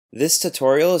This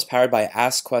tutorial is powered by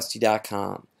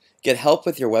AskQuesty.com. Get help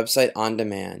with your website on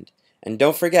demand. And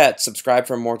don't forget, subscribe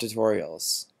for more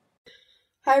tutorials.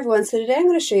 Hi everyone, so today I'm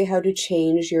going to show you how to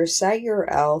change your site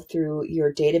URL through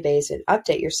your database and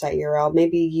update your site URL.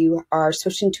 Maybe you are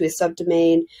switching to a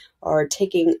subdomain or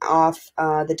taking off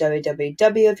the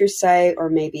www of your site, or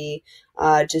maybe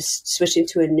just switching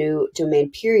to a new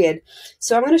domain period.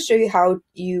 So I'm going to show you how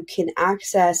you can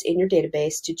access in your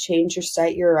database to change your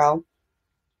site URL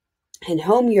and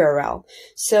home URL.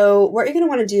 So what you're going to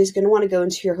want to do is going to want to go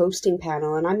into your hosting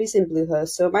panel, and I'm using Bluehost,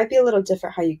 so it might be a little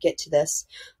different how you get to this.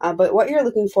 But what you're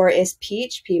looking for is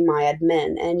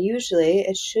phpMyAdmin, and usually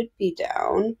it should be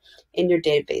down in your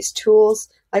database tools.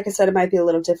 Like I said, it might be a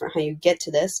little different how you get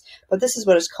to this, but this is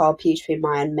what it's called,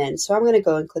 phpMyAdmin. So I'm going to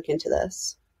go and click into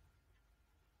this.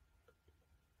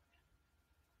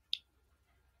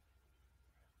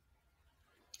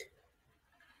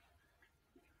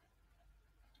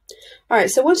 All right,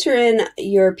 so once you're in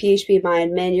your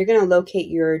phpMyAdmin, you're going to locate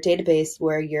your database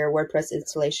where your WordPress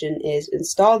installation is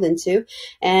installed into.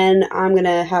 And I'm going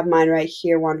to have mine right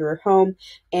here, Wanderer Home.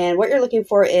 And what you're looking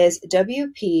for is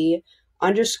WP_options.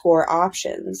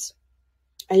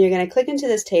 And you're going to click into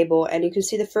this table, and you can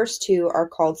see the first two are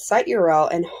called site URL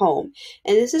and home.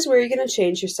 And this is where you're going to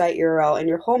change your site URL and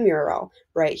your home URL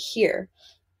right here.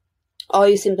 All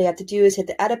you simply have to do is hit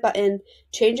the edit button,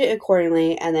 change it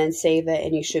accordingly, and then save it,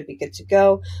 and you should be good to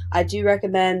go. I do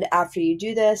recommend after you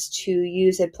do this to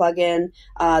use a plugin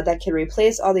that can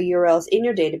replace all the URLs in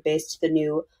your database to the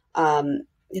new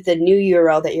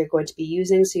URL that you're going to be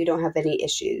using, so you don't have any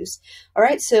issues. All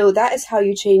right, so that is how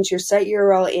you change your site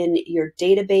URL in your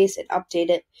database and update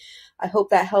it. I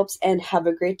hope that helps, and have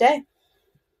a great day.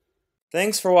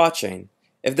 Thanks for watching.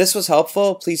 If this was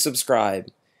helpful, please subscribe.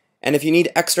 And if you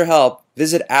need extra help,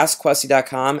 visit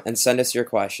AskQuesty.com and send us your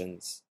questions.